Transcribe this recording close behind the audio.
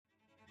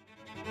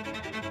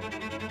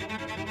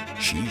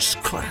She's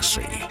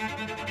classy.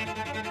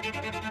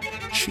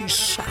 She's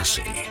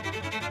sassy.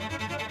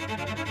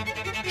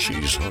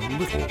 She's a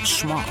little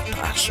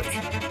smart-assy.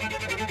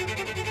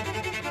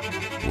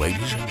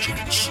 Ladies and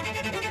gents,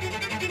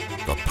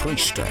 the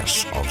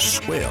priestess of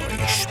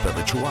squarish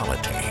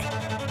spirituality,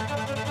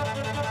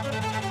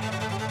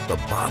 the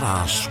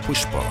badass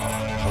whisperer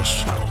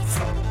herself,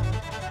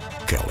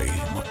 Kelly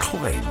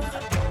McLean.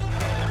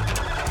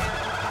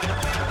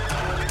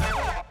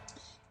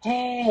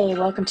 Hey,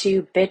 welcome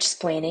to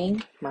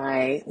Bitch-splaining,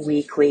 my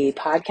weekly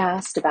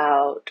podcast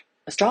about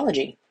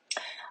astrology.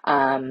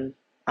 I'm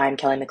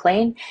Kelly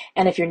McLean,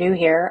 and if you're new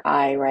here,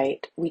 I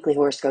write weekly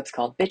horoscopes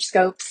called Bitch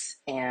Scopes,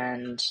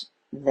 and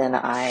then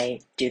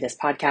I do this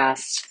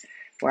podcast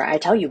where I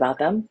tell you about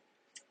them.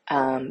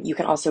 You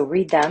can also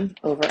read them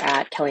over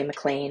at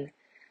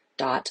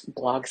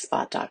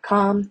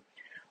kellymclean.blogspot.com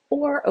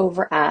or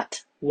over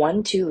at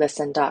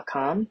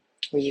 12listen.com,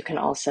 where you can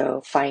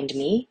also find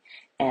me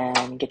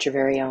and get your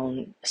very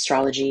own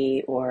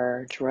astrology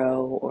or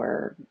tarot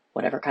or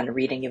whatever kind of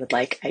reading you would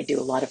like. I do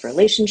a lot of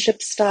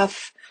relationship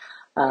stuff.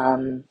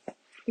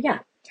 Yeah,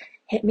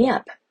 hit me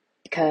up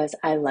because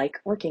I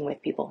like working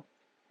with people.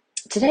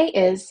 Today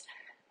is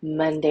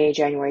Monday,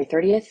 January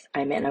 30th.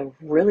 I'm in a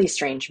really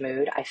strange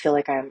mood. I feel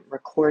like I'm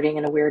recording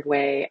in a weird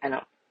way. I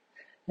don't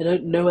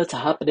know what's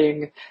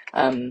happening.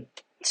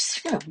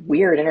 Just kind of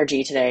weird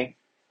energy today.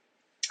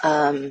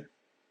 And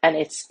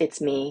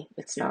it's me.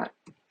 It's not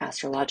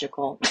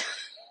astrological.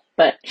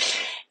 But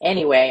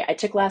anyway, I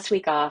took last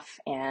week off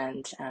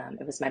and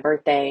it was my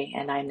birthday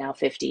and I'm now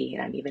 50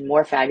 and I'm even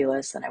more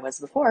fabulous than I was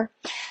before.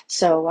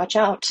 So watch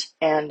out.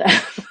 And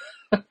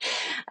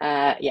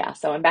yeah,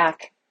 so I'm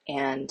back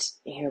and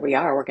here we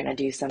are. We're going to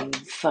do some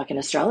fucking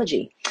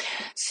astrology.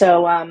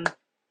 So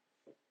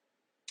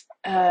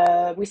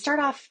we start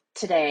off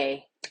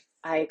today.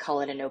 I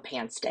call it a no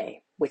pants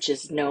day, which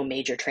is no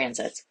major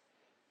transits.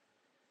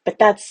 But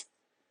that's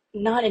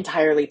not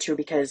entirely true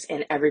because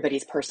in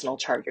everybody's personal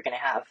chart, you're going to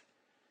have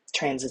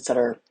transits that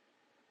are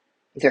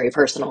very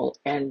personal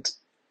and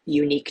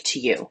unique to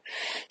you.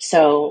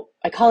 So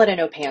I call it a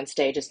no pants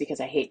day just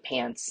because I hate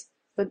pants.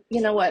 But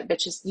you know what,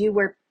 bitches, you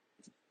wear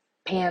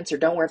pants or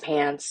don't wear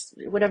pants,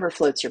 whatever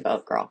floats your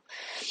boat, girl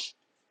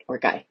or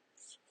guy,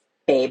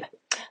 babe.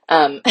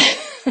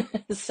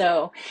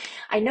 So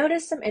I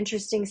noticed some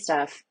interesting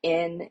stuff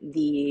in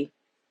the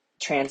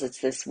transits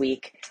this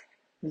week.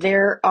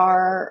 There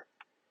are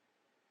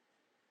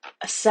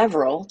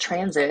several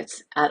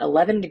transits at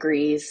 11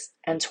 degrees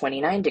and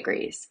 29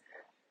 degrees.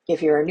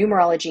 If you're a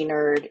numerology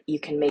nerd,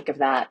 you can make of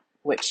that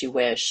what you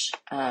wish.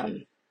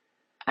 I'm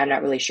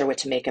not really sure what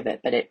to make of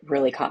it, but it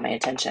really caught my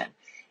attention.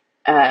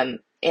 In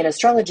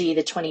astrology,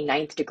 the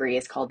 29th degree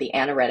is called the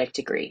anaretic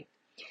degree.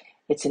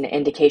 It's an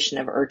indication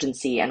of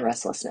urgency and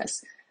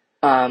restlessness.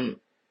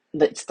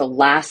 It's the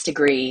last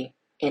degree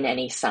in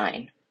any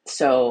sign.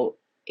 So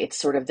it's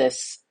sort of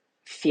this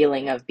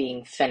feeling of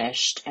being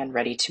finished and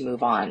ready to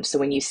move on. So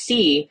when you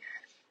see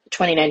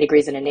 29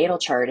 degrees in a natal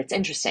chart, it's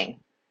interesting.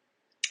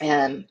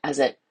 As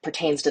it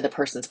pertains to the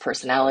person's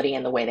personality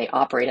and the way they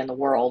operate in the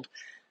world.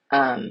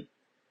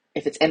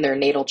 If it's in their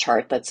natal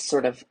chart, that's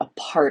sort of a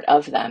part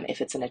of them.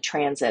 If it's in a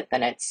transit,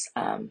 then it's,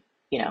 an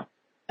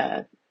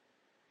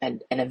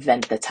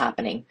event that's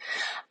happening.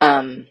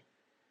 But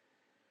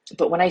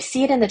when I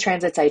see it in the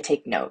transits, I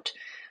take note.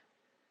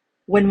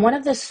 When one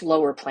of the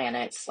slower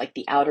planets, like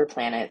the outer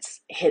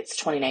planets, hits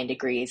 29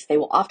 degrees, they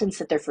will often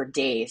sit there for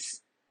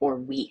days or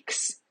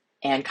weeks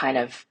and kind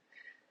of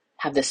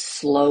have this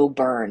slow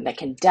burn that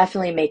can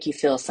definitely make you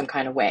feel some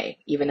kind of way.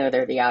 Even though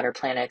they're the outer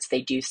planets,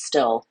 they do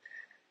still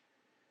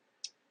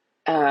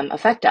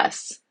affect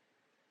us,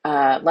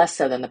 less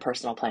so than the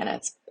personal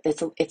planets.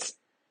 It's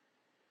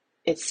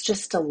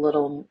just a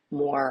little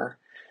more,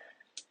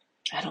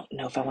 I don't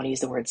know if I want to use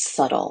the word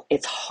subtle.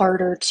 It's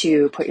harder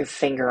to put your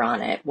finger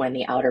on it when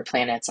the outer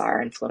planets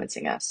are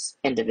influencing us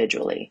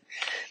individually.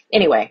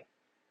 Anyway,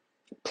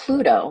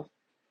 Pluto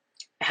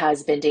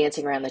has been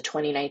dancing around the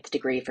 29th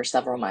degree for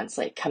several months,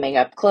 like coming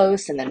up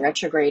close and then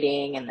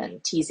retrograding and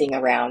then teasing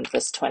around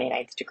this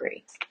 29th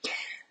degree.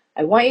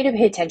 I want you to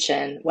pay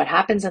attention what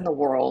happens in the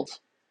world,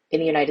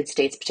 in the United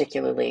States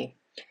particularly,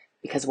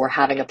 because we're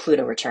having a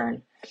Pluto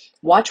return.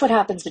 Watch what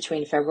happens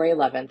between February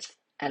 11th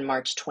and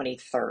March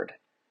 23rd,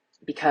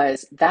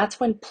 because that's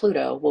when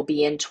Pluto will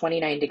be in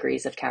 29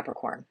 degrees of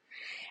Capricorn.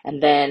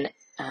 And then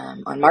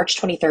on March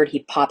 23rd, he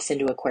pops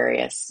into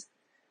Aquarius,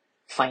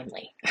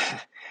 finally.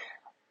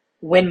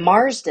 When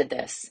Mars did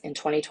this in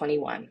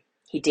 2021,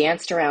 he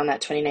danced around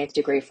that 29th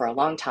degree for a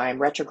long time,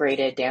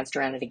 retrograded, danced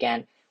around it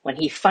again. When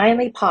he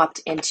finally popped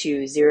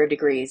into 0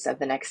 degrees of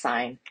the next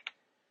sign,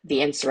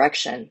 the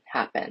insurrection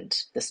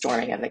happened, the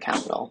storming of the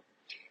Capitol.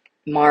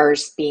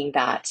 Mars being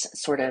that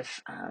sort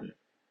of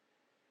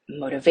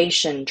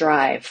motivation,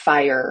 drive,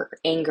 fire,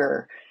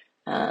 anger,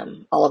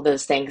 all of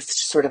those things,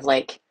 sort of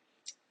like,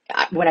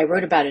 when I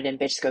wrote about it in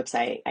Bitch Scopes,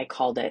 I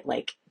called it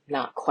like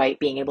not quite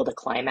being able to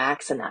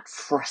climax and that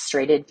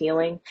frustrated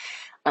feeling.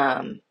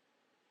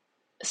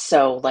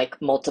 So like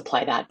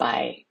multiply that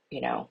by,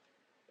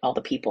 all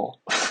the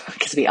people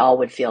because we all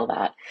would feel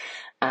that.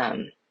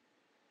 Um,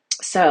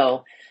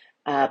 so,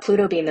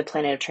 Pluto being the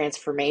planet of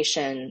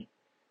transformation,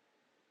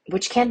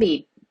 which can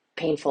be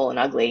painful and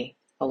ugly,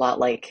 a lot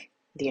like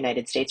the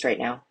United States right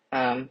now.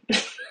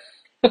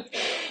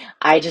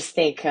 I just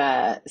think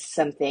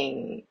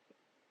something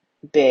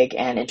big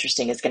and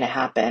interesting is going to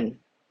happen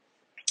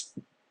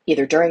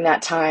either during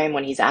that time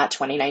when he's at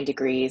 29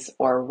 degrees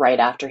or right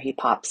after he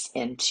pops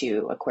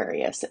into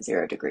Aquarius at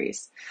 0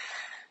 degrees,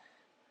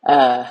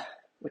 uh,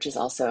 which is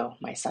also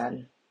my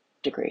sun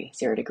degree,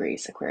 0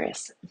 degrees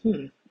Aquarius.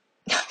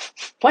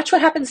 Watch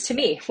what happens to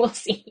me. We'll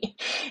see.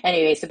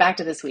 Anyway, so back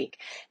to this week.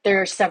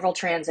 There are several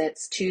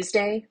transits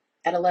Tuesday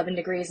at 11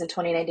 degrees and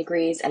 29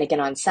 degrees. And again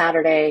on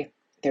Saturday,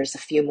 there's a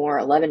few more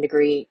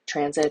 11-degree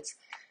transits.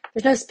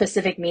 There's no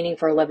specific meaning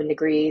for 11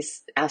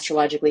 degrees,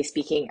 astrologically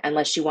speaking,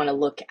 unless you want to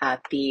look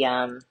at the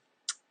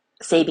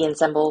Sabian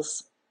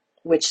symbols,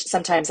 which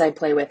sometimes I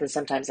play with and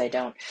sometimes I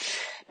don't.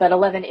 But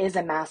 11 is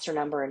a master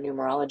number in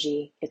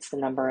numerology. It's the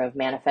number of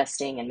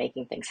manifesting and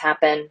making things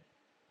happen.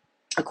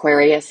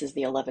 Aquarius is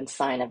the 11th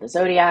sign of the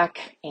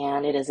zodiac,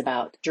 and it is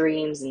about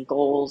dreams and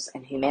goals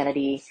and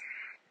humanity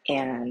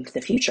and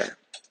the future.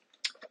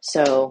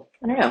 So,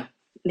 I don't know,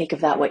 make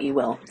of that what you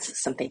will.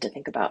 It's something to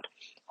think about.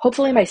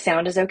 Hopefully my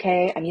sound is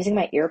okay. I'm using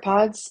my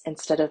earpods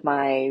instead of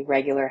my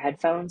regular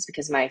headphones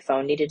because my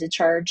phone needed to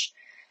charge.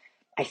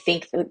 I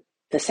think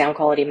the sound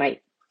quality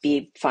might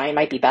be fine,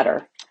 might be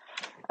better,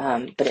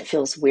 but it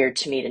feels weird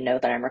to me to know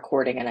that I'm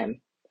recording and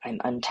I'm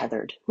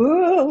untethered.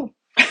 Woo!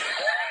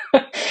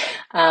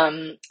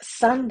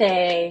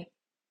 Sunday,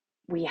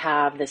 we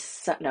have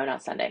this, no,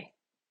 not Sunday.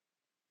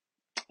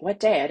 What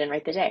day? I didn't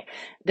write the day.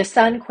 The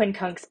Sun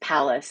Quincunx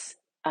Palace.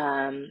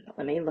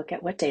 Let me look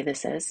at what day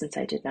this is since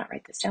I did not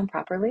write this down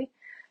properly.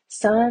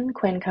 Sun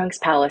Quincunx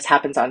Palace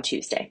happens on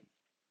Tuesday.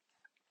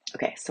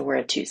 Okay, so we're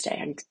at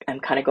Tuesday. I'm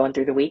kind of going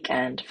through the week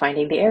and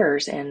finding the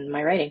errors in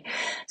my writing.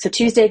 So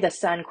Tuesday, the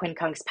Sun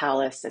Quincunx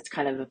Palace, it's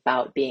kind of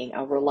about being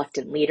a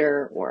reluctant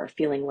leader or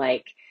feeling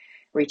like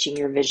reaching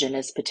your vision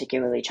is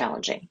particularly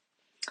challenging.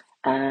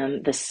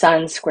 The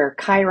Sun square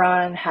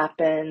Chiron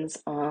happens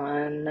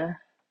on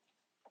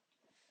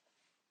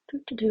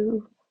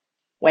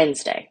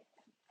Wednesday.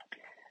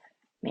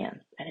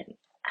 Man,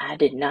 I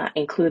did not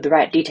include the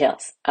right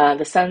details.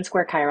 The Sun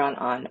square Chiron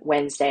on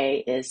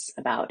Wednesday is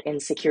about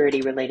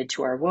insecurity related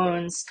to our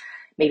wounds,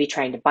 maybe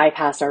trying to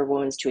bypass our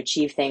wounds to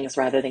achieve things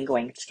rather than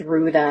going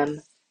through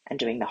them and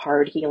doing the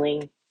hard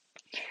healing.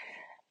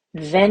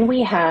 Then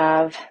we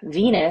have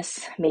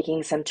Venus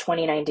making some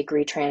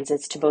 29-degree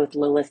transits to both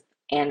Lilith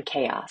and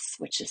Chaos,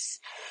 which is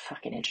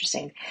fucking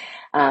interesting.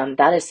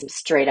 That is some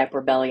straight up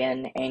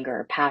rebellion,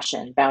 anger,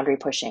 passion, boundary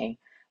pushing.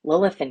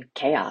 Lilith and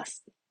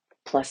Chaos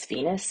plus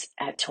Venus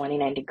at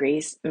 29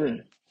 degrees.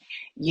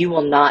 You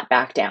will not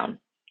back down.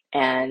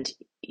 And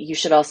you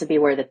should also be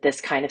aware that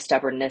this kind of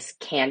stubbornness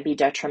can be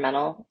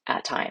detrimental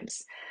at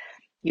times.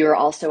 You're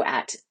also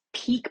at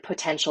peak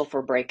potential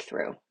for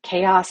breakthrough.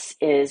 Chaos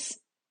is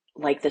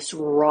like this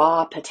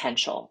raw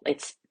potential.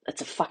 It's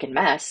a fucking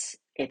mess.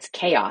 It's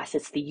chaos.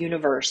 It's the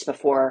universe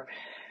before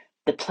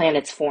the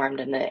planets formed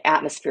and the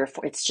atmosphere.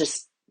 It's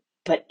just,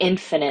 but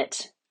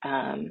infinite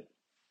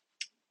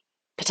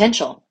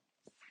potential.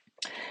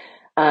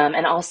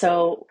 And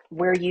also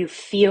where you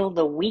feel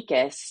the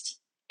weakest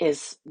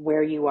is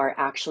where you are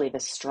actually the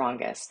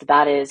strongest.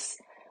 That is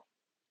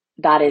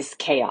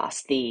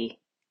chaos,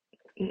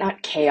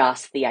 not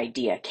chaos, the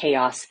idea,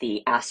 chaos,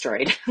 the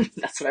asteroid.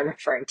 That's what I'm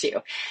referring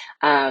to.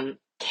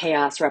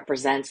 Chaos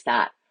represents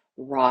that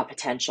raw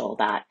potential,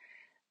 that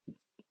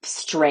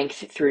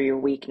strength through your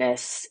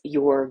weakness,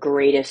 your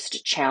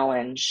greatest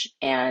challenge,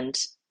 and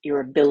your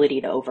ability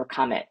to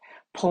overcome it,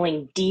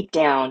 pulling deep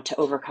down to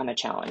overcome a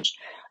challenge.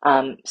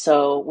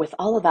 So with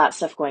all of that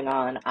stuff going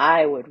on,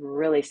 I would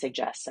really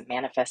suggest some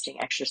manifesting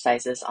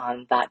exercises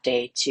on that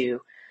day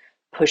to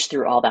push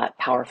through all that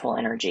powerful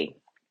energy.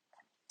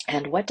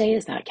 And what day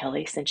is that,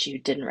 Kelly, since you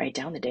didn't write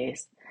down the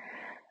days?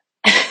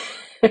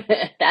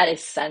 That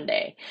is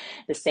Sunday,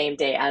 the same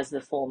day as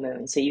the full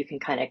moon. So you can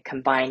kind of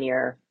combine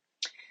your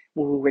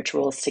woo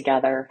rituals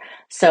together.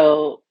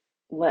 So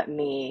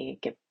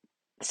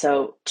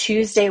so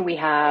Tuesday we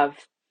have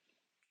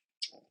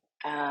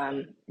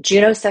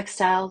Juno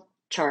sextile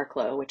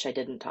Charclo, which I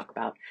didn't talk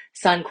about.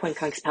 Sun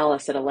quincunx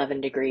Pallas at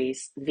 11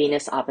 degrees,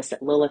 Venus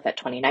opposite Lilith at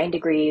 29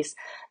 degrees,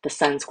 the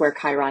Sun square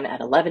Chiron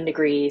at 11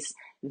 degrees,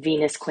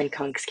 Venus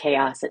quincunx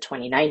Chaos at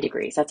 29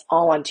 degrees. That's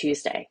all on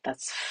Tuesday.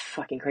 That's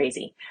fucking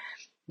crazy.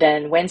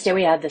 Then Wednesday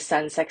we have the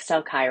Sun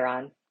sextile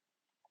Chiron.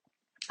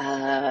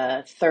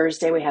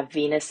 Thursday we have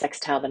Venus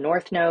sextile the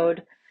North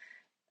Node.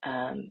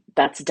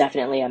 That's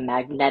definitely a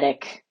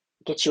magnetic,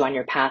 get you on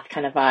your path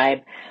kind of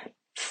vibe.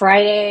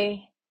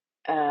 Friday,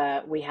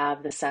 we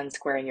have the Sun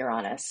squaring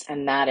Uranus,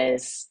 and that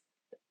is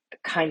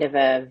kind of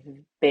a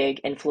big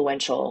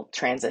influential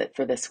transit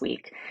for this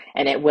week,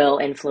 and it will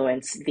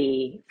influence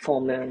the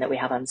full moon that we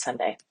have on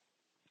Sunday.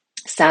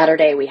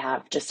 Saturday, we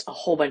have just a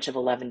whole bunch of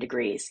 11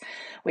 degrees.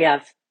 We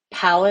have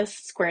Pallas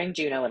squaring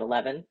Juno at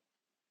 11.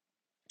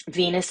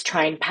 Venus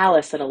trine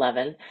Pallas at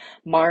 11,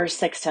 Mars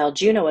sextile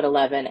Juno at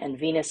 11, and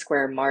Venus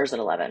square Mars at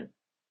 11.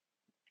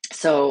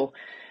 So,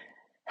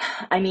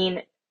 I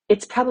mean,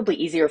 it's probably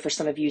easier for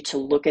some of you to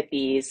look at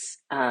these,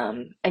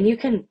 and you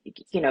can,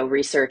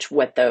 research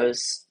what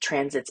those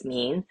transits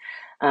mean.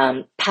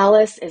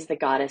 Pallas is the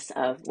goddess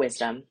of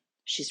wisdom.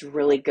 She's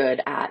really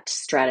good at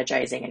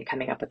strategizing and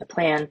coming up with a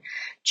plan.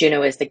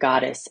 Juno is the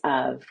goddess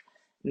of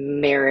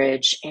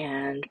marriage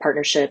and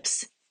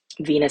partnerships.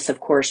 Venus, of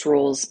course,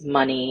 rules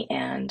money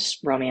and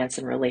romance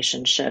and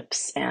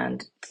relationships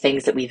and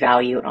things that we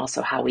value and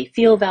also how we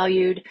feel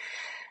valued.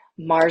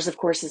 Mars, of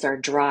course, is our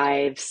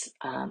drives,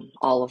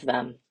 all of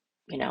them,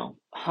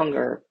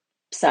 hunger,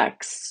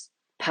 sex,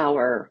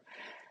 power.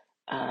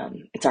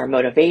 It's our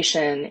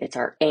motivation, it's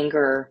our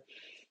anger.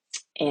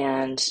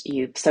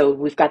 So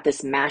we've got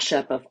this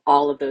mashup of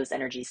all of those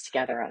energies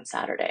together on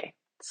Saturday.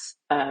 It's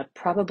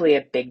probably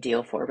a big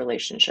deal for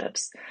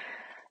relationships.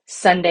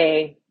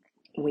 Sunday,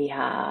 we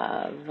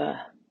have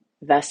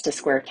Vesta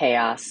square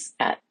chaos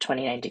at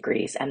 29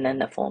 degrees, and then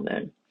the full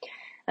moon.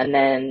 And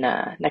then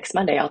next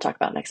Monday, I'll talk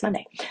about next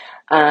Monday.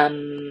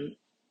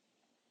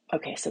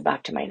 Okay, so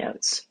back to my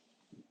notes.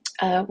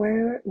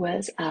 Where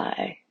was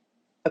I?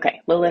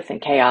 Okay, Lilith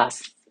and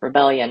chaos,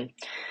 rebellion.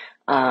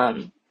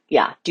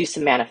 Do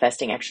some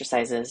manifesting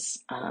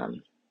exercises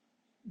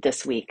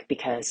this week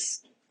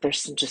because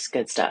there's some just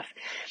good stuff.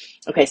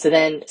 Okay, so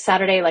then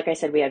Saturday, like I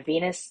said, we have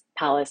Venus,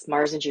 Pallas,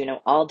 Mars, and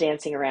Juno all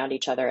dancing around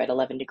each other at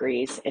 11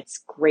 degrees.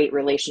 It's great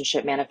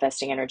relationship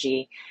manifesting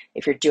energy.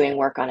 If you're doing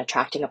work on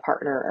attracting a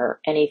partner or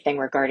anything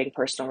regarding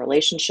personal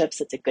relationships,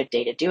 it's a good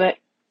day to do it.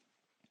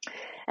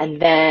 And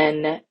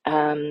then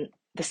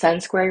the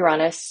Sun square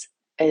Uranus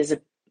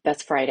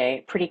that's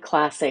Friday. Pretty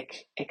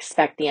classic,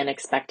 expect the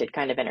unexpected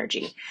kind of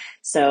energy.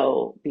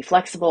 So be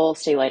flexible,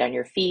 stay light on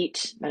your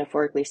feet,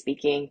 metaphorically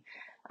speaking.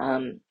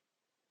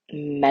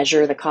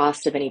 Measure the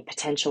cost of any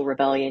potential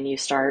rebellion you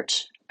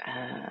start.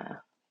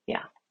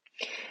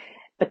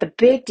 But the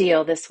big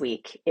deal this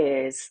week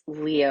is a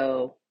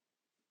Leo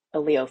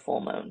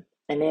full moon.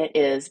 And it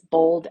is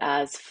bold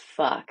as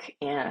fuck.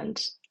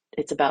 And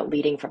it's about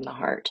leading from the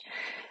heart.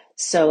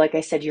 So like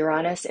I said,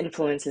 Uranus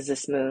influences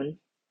this moon.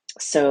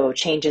 So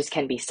changes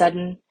can be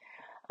sudden.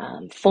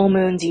 Full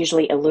moons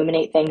usually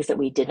illuminate things that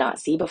we did not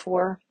see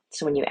before.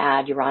 So when you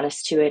add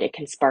Uranus to it, it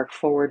can spark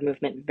forward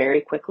movement very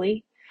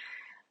quickly.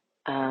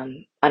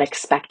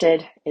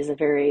 Unexpected is a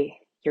very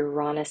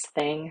Uranus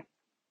thing.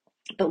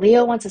 But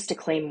Leo wants us to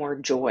claim more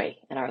joy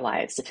in our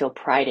lives, to feel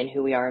pride in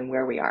who we are and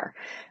where we are.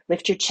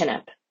 Lift your chin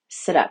up,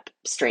 sit up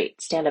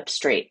straight, stand up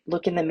straight,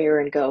 look in the mirror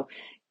and go,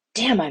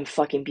 damn, I'm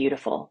fucking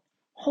beautiful.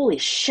 Holy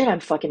shit, I'm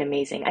fucking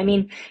amazing. I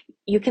mean,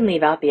 you can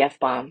leave out the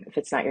F-bomb if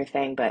it's not your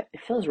thing, but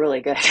it feels really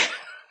good.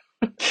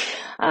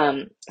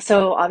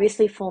 So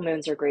obviously full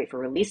moons are great for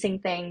releasing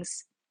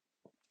things.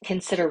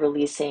 Consider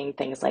releasing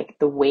things like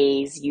the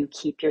ways you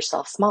keep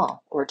yourself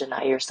small or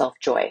deny yourself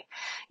joy.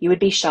 You would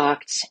be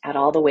shocked at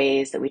all the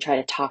ways that we try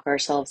to talk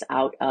ourselves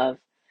out of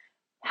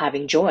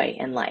having joy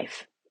in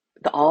life.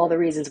 All the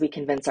reasons we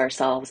convince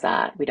ourselves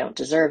that we don't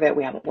deserve it,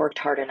 we haven't worked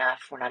hard enough,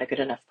 we're not a good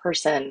enough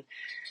person,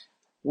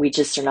 we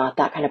just are not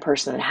that kind of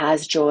person that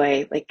has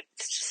joy. Like,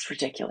 it's just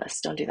ridiculous.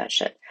 Don't do that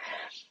shit.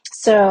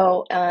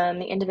 So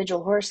the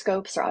individual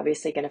horoscopes are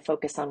obviously going to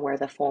focus on where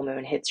the full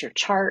moon hits your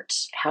chart,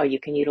 how you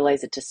can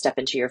utilize it to step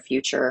into your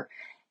future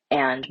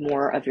and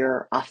more of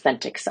your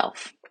authentic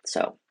self.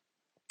 So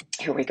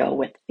here we go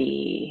with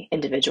the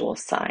individual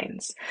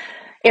signs.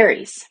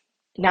 Aries.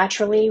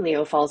 Naturally,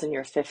 Leo falls in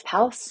your 5th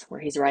house, where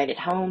he's right at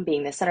home,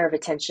 being the center of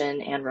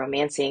attention and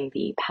romancing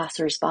the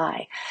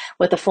passersby.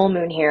 With the full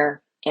moon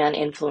here and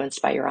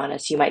influenced by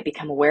Uranus, you might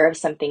become aware of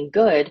something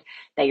good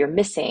that you're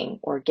missing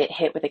or get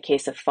hit with a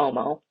case of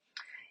FOMO.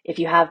 If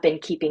you have been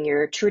keeping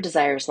your true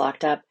desires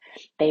locked up,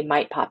 they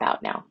might pop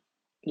out now.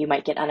 You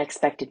might get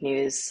unexpected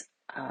news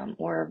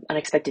or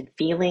unexpected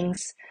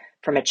feelings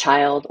from a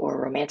child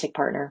or romantic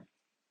partner.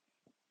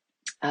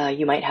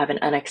 You might have an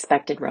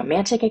unexpected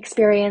romantic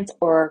experience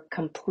or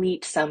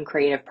complete some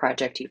creative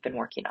project you've been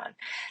working on.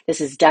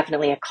 This is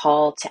definitely a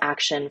call to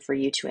action for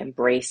you to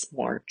embrace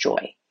more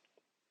joy.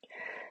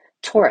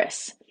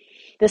 Taurus.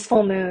 This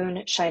full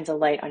moon shines a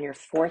light on your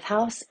 4th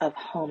house of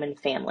home and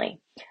family.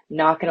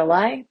 Not gonna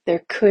lie,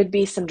 there could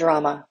be some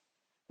drama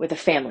with a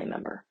family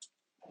member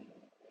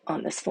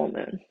on this full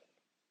moon.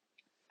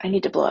 I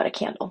need to blow out a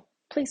candle.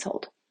 Please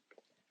hold.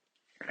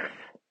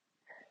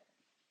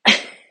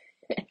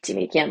 Too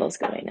many candles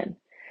going in.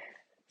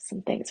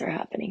 Some things are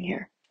happening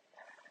here.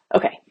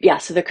 Okay, yeah,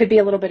 so there could be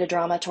a little bit of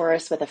drama,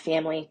 Taurus, with a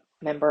family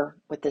member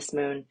with this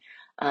moon.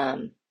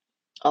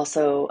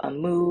 Also, a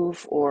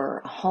move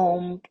or a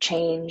home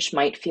change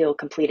might feel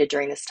completed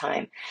during this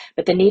time,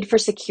 but the need for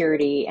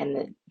security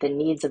and the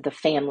needs of the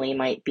family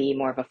might be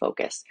more of a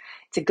focus.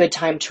 It's a good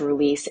time to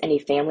release any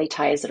family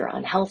ties that are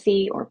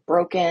unhealthy or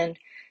broken,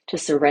 to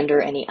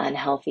surrender any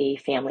unhealthy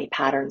family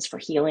patterns for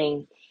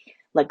healing,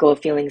 let go of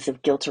feelings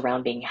of guilt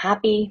around being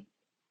happy.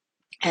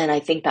 And I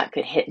think that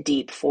could hit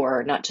deep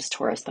for not just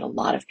Taurus, but a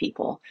lot of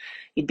people.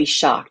 You'd be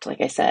shocked,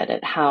 like I said,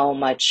 at how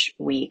much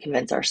we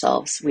convince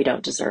ourselves we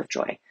don't deserve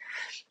joy.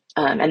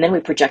 And then we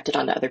project it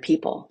onto other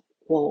people.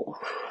 Well,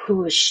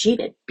 who is she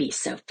to be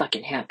so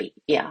fucking happy?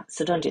 Yeah,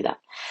 so don't do that.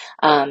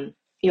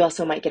 You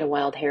also might get a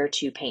wild hair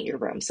to paint your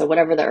room. So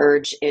whatever the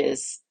urge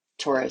is,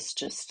 Taurus,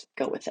 just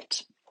go with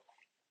it.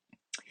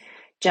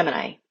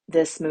 Gemini,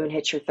 this moon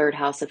hits your third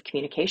house of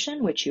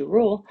communication, which you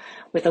rule.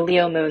 With a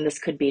Leo moon, this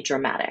could be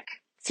dramatic.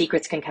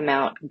 Secrets can come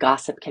out,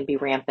 gossip can be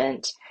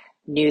rampant,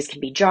 news can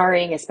be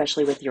jarring,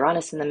 especially with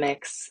Uranus in the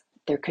mix.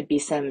 There could be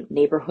some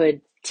neighborhood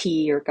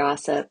tea or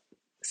gossip,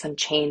 some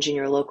change in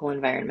your local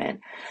environment.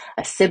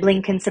 A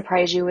sibling can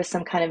surprise you with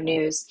some kind of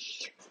news.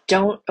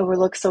 Don't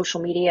overlook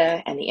social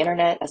media and the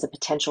internet as a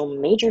potential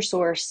major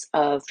source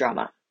of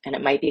drama, and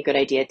it might be a good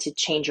idea to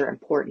change your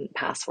important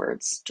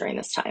passwords during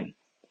this time,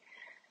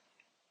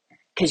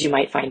 because you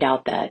might find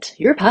out that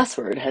your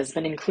password has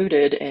been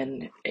included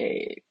in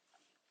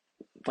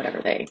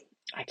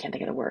I can't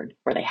think of the word,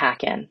 where they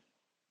hack in.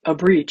 A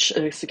breach,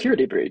 a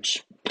security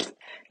breach.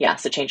 Yeah,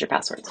 so change your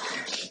passwords.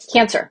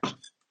 Cancer,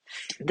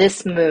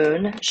 this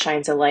moon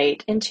shines a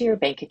light into your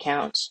bank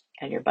account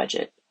and your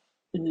budget.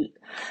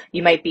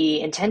 You might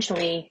be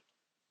intentionally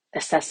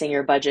assessing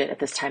your budget at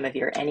this time of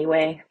year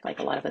anyway, like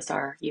a lot of us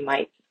are. You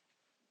might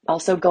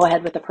also go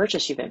ahead with the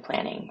purchase you've been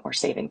planning or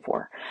saving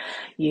for.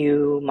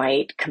 You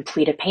might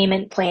complete a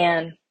payment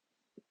plan,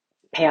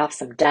 pay off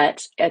some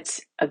debt.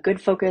 It's a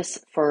good focus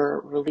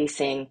for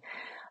releasing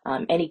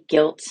any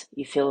guilt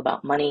you feel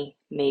about money,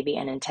 maybe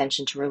an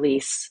intention to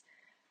release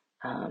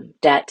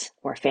debt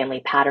or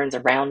family patterns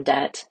around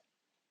debt.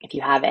 If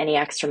you have any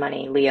extra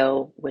money,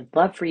 Leo would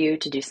love for you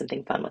to do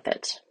something fun with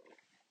it.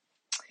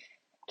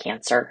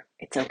 Cancer,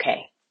 it's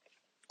okay.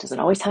 Doesn't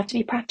always have to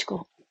be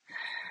practical.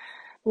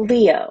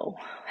 Leo,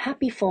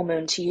 happy full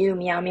moon to you,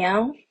 meow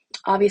meow.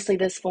 Obviously,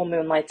 this full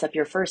moon lights up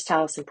your first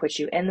house and puts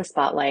you in the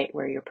spotlight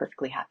where you're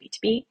perfectly happy to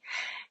be.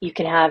 You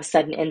can have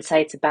sudden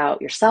insights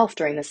about yourself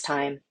during this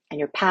time, and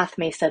your path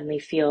may suddenly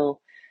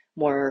feel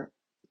more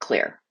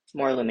clear,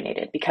 more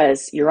illuminated.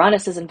 Because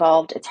Uranus is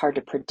involved, it's hard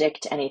to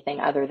predict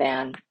anything other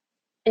than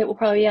it will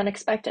probably be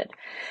unexpected.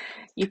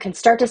 You can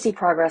start to see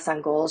progress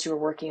on goals you're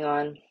working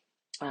on.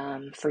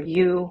 For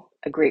you,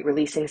 a great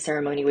releasing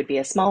ceremony would be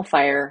a small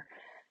fire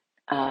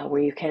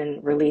where you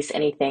can release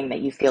anything that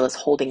you feel is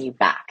holding you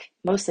back.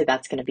 Mostly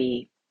that's going to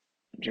be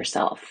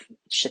yourself,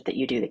 shit that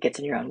you do that gets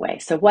in your own way.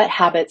 So what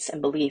habits and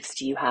beliefs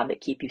do you have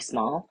that keep you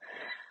small?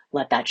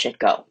 Let that shit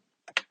go.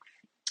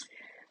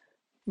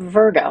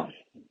 Virgo,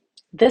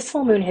 this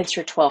full moon hits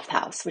your 12th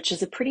house, which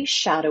is a pretty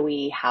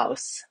shadowy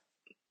house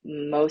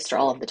most or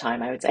all of the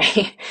time, I would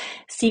say.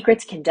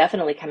 Secrets can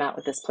definitely come out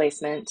with this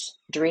placement.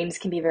 Dreams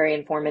can be very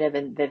informative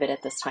and vivid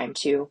at this time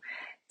too.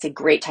 It's a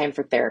great time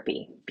for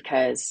therapy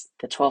because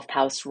the 12th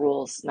house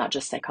rules not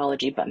just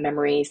psychology, but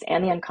memories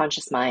and the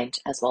unconscious mind,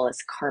 as well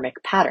as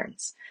karmic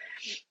patterns.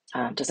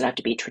 Doesn't have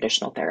to be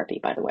traditional therapy,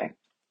 by the way.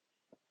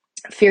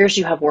 Fears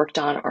you have worked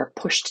on or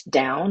pushed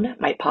down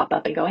might pop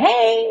up and go,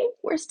 hey,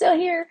 we're still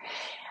here.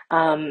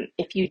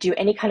 If you do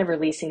any kind of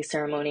releasing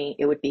ceremony,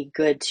 it would be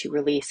good to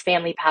release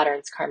family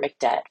patterns, karmic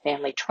debt,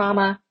 family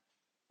trauma,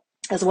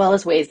 as well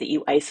as ways that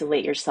you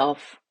isolate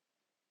yourself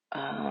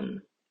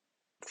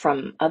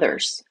from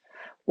others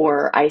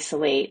or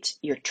isolate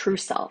your true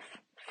self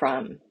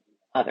from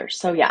others.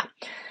 So yeah,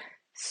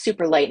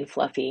 super light and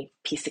fluffy,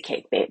 piece of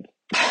cake, babe.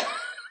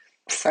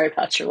 Sorry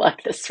about your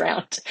luck this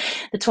round.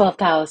 The 12th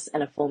house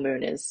and a full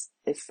moon is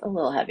a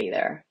little heavy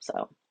there.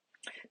 So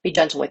be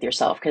gentle with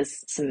yourself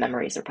because some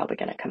memories are probably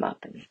going to come up.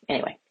 And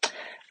anyway,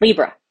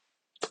 Libra,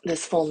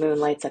 this full moon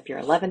lights up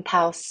your 11th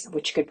house,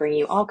 which could bring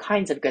you all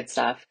kinds of good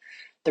stuff.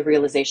 The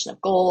realization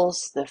of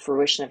goals, the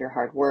fruition of your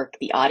hard work,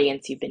 the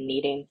audience you've been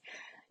needing.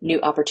 New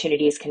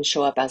opportunities can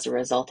show up as a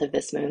result of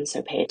this moon,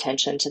 so pay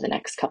attention to the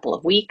next couple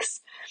of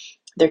weeks.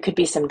 There could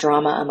be some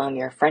drama among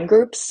your friend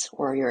groups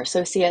or your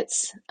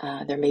associates.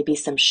 There may be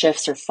some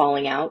shifts or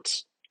falling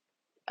out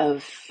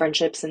of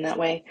friendships in that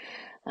way.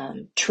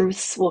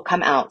 Truths will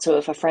come out. So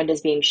if a friend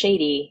is being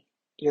shady,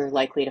 you're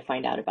likely to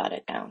find out about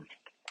it now.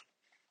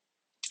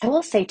 I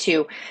will say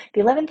too,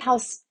 the 11th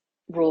house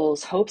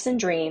rules hopes and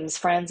dreams,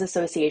 friends,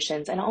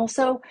 associations, and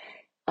also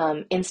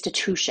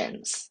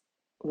institutions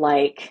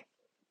like,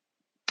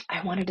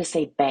 I wanted to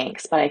say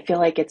banks, but I feel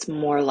like it's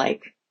more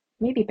like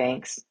maybe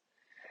banks,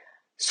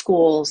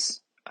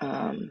 schools.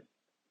 I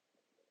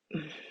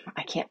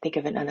can't think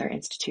of another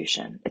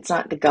institution. It's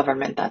not the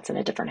government, that's in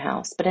a different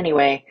house. But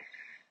anyway,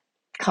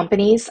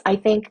 companies, I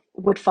think,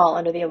 would fall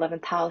under the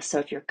 11th house. So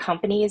if your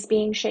company is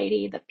being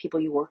shady, the people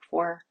you work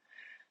for,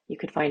 you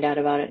could find out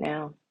about it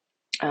now.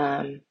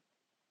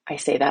 I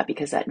say that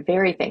because that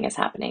very thing is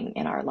happening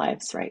in our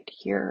lives right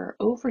here,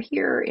 over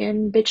here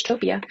in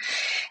Bitchtopia.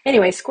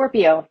 Anyway,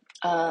 Scorpio,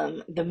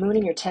 the moon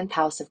in your 10th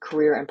house of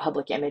career and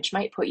public image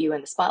might put you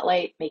in the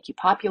spotlight, make you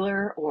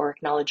popular, or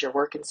acknowledge your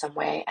work in some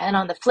way. And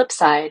on the flip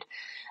side,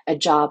 a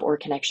job or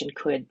connection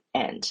could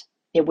end.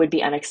 It would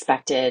be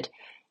unexpected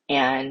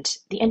And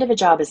the end of a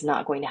job is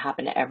not going to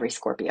happen to every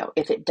Scorpio.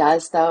 If it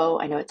does, though,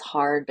 I know it's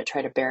hard, but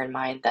try to bear in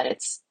mind that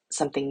it's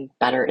something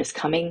better is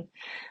coming.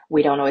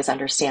 We don't always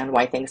understand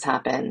why things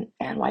happen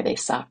and why they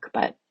suck,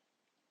 but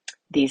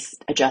these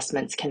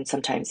adjustments can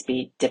sometimes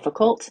be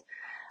difficult.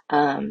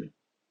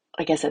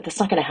 Like I said, that's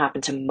not going to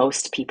happen to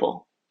most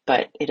people,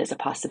 but it is a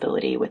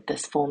possibility with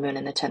this full moon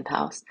in the 10th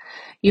house.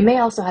 You may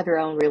also have your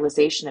own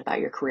realization about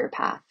your career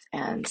path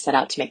and set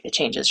out to make the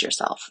changes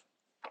yourself,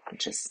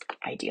 which is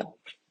ideal.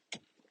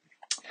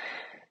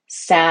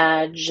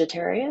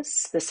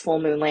 Sagittarius, this full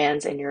moon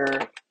lands in your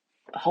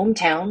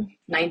hometown,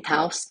 9th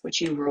house,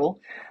 which you rule,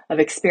 of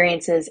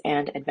experiences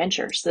and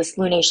adventures. This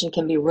lunation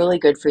can be really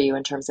good for you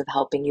in terms of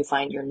helping you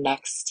find your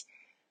next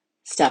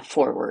step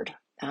forward,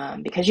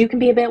 because you can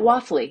be a bit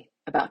waffly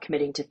about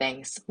committing to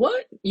things.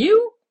 What?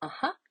 You?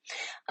 Uh-huh.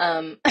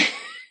 Um,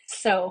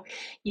 so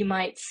you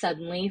might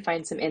suddenly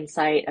find some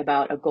insight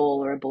about a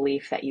goal or a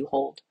belief that you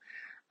hold,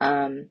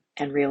 and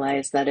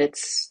realize that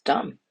it's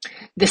dumb.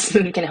 This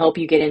moon can help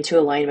you get into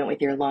alignment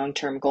with your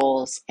long-term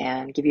goals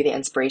and give you the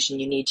inspiration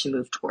you need to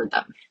move toward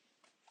them.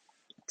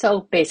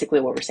 So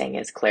basically what we're saying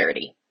is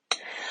clarity.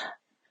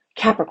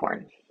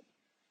 Capricorn.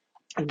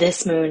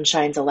 This moon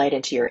shines a light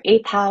into your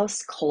 8th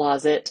house,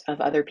 closet of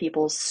other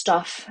people's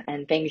stuff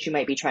and things you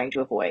might be trying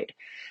to avoid.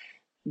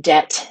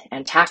 Debt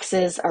and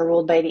taxes are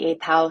ruled by the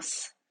 8th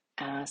house,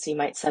 so you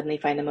might suddenly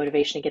find the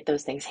motivation to get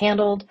those things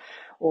handled,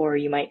 or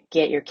you might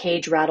get your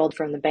cage rattled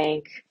from the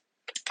bank.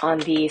 On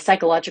the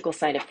psychological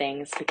side of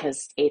things,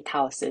 because 8th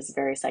house is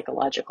very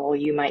psychological,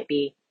 you might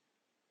be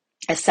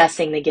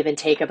assessing the give and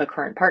take of a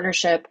current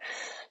partnership,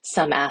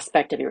 some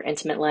aspect of your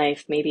intimate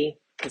life, maybe,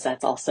 because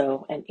that's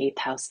also an 8th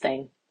house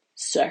thing.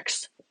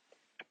 Sex.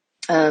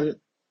 I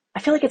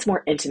feel like it's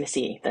more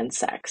intimacy than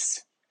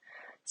sex.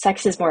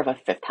 Sex is more of a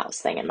 5th house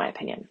thing, in my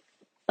opinion,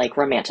 like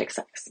romantic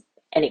sex.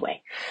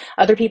 Anyway,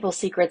 other people's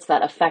secrets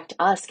that affect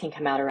us can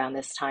come out around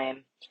this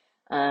time.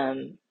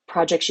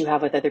 Projects you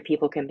have with other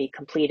people can be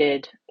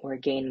completed or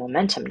gain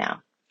momentum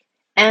now.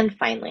 And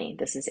finally,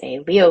 this is a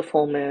Leo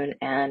full moon,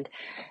 and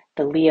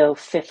the Leo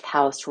 5th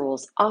house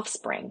rules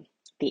offspring.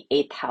 The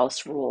 8th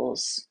house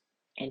rules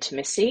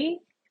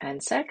intimacy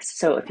and sex.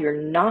 So if you're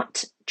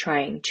not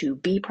trying to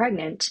be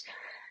pregnant,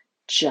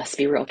 just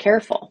be real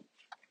careful.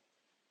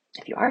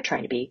 If you are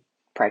trying to be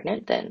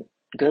pregnant, then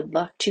good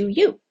luck to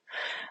you.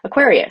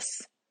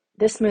 Aquarius.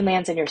 This moon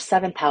lands in your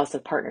 7th house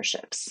of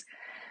partnerships.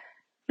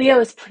 Leo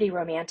is pretty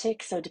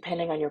romantic, so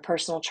depending on your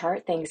personal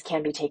chart, things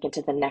can be taken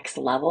to the next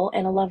level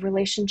in a love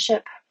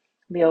relationship.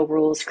 Leo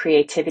rules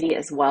creativity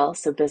as well,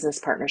 so business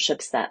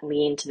partnerships that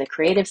lean to the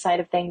creative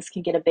side of things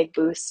can get a big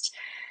boost.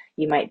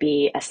 You might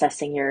be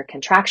assessing your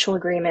contractual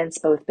agreements,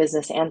 both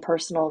business and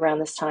personal, around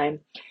this time.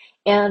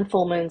 And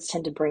full moons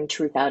tend to bring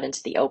truth out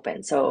into the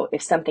open. So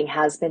if something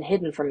has been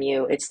hidden from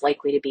you, it's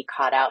likely to be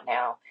caught out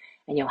now,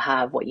 and you'll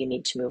have what you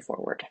need to move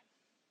forward.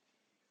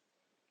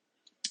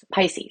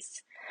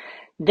 Pisces.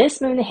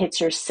 This moon hits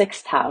your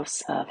 6th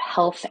house of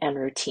health and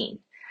routine.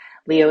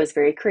 Leo is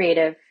very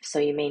creative, so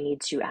you may need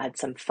to add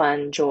some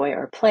fun, joy,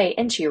 or play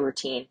into your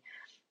routine.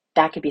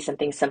 That could be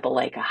something simple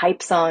like a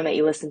hype song that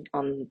you listen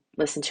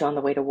to on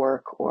the way to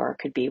work, or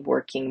could be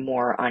working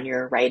more on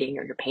your writing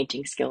or your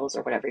painting skills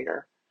or whatever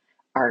your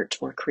art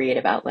or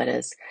creative outlet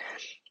is.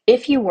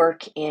 If you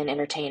work in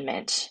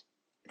entertainment,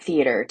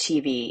 theater,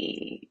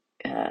 TV,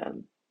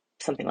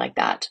 something like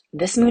that,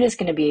 this moon is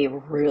going to be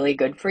really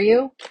good for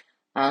you.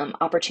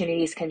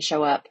 Opportunities can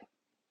show up,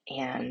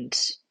 and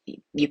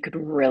you could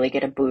really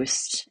get a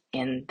boost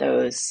in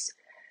those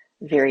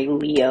very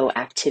Leo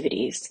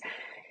activities.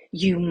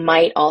 You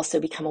might also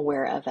become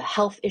aware of a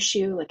health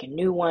issue, like a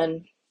new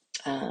one.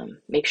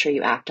 Make sure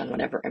you act on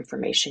whatever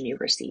information you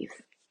receive.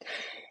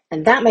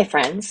 And that, my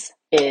friends,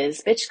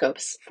 is Bitch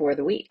Scopes for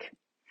the week.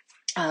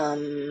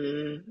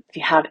 If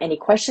you have any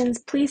questions,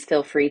 please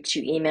feel free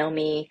to email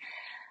me.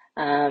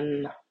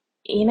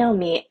 Email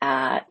me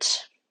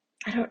at,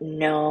 I don't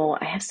know,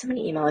 I have so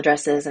many email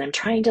addresses and I'm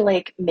trying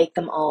to make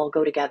them all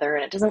go together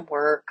and it doesn't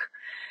work.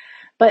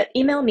 But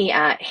email me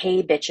at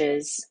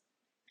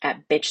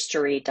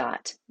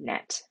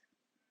heybitches@bitchstory.net.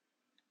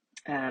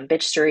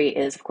 Bitchstory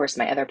is, of course,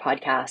 my other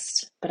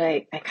podcast, but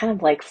I kind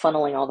of like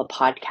funneling all the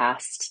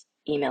podcast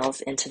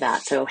emails into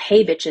that. So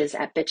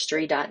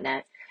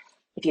heybitches@bitchstory.net.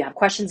 If you have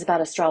questions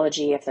about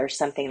astrology, if there's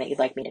something that you'd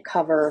like me to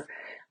cover,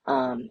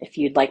 if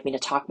you'd like me to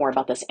talk more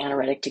about this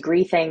anaretic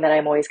degree thing that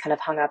I'm always kind of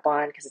hung up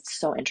on because it's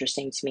so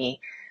interesting to me,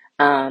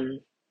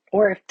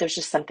 or if there's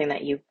just something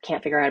that you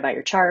can't figure out about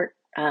your chart,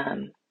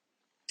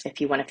 if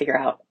you want to figure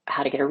out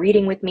how to get a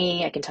reading with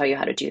me, I can tell you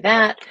how to do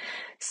that.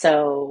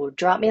 So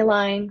drop me a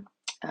line.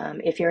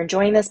 If you're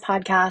enjoying this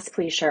podcast,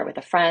 please share it with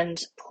a friend.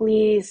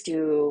 Please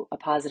do a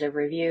positive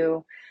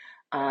review.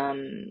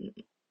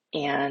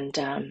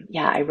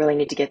 Yeah, I really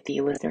need to get the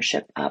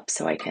listenership up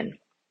so I can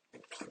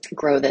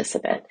grow this a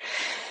bit.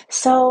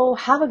 So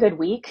have a good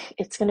week.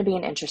 It's going to be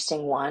an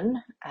interesting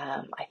one.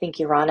 I think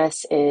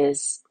Uranus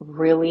is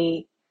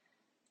really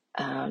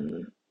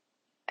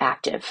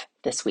active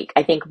this week.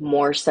 I think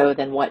more so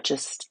than what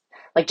just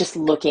like just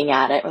looking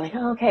at it, we're like,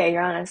 oh, okay,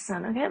 Uranus,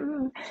 Sun, okay.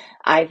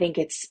 I think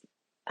it's,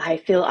 I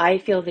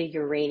feel the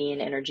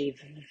Uranian energy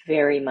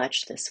very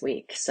much this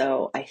week.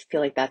 So I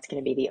feel like that's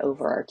going to be the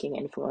overarching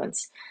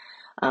influence.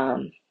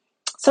 Um,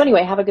 so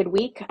anyway, have a good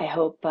week. I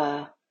hope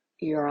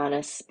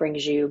Uranus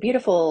brings you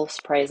beautiful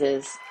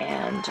surprises,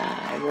 and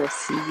I will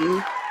see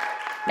you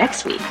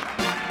next week.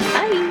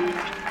 Bye.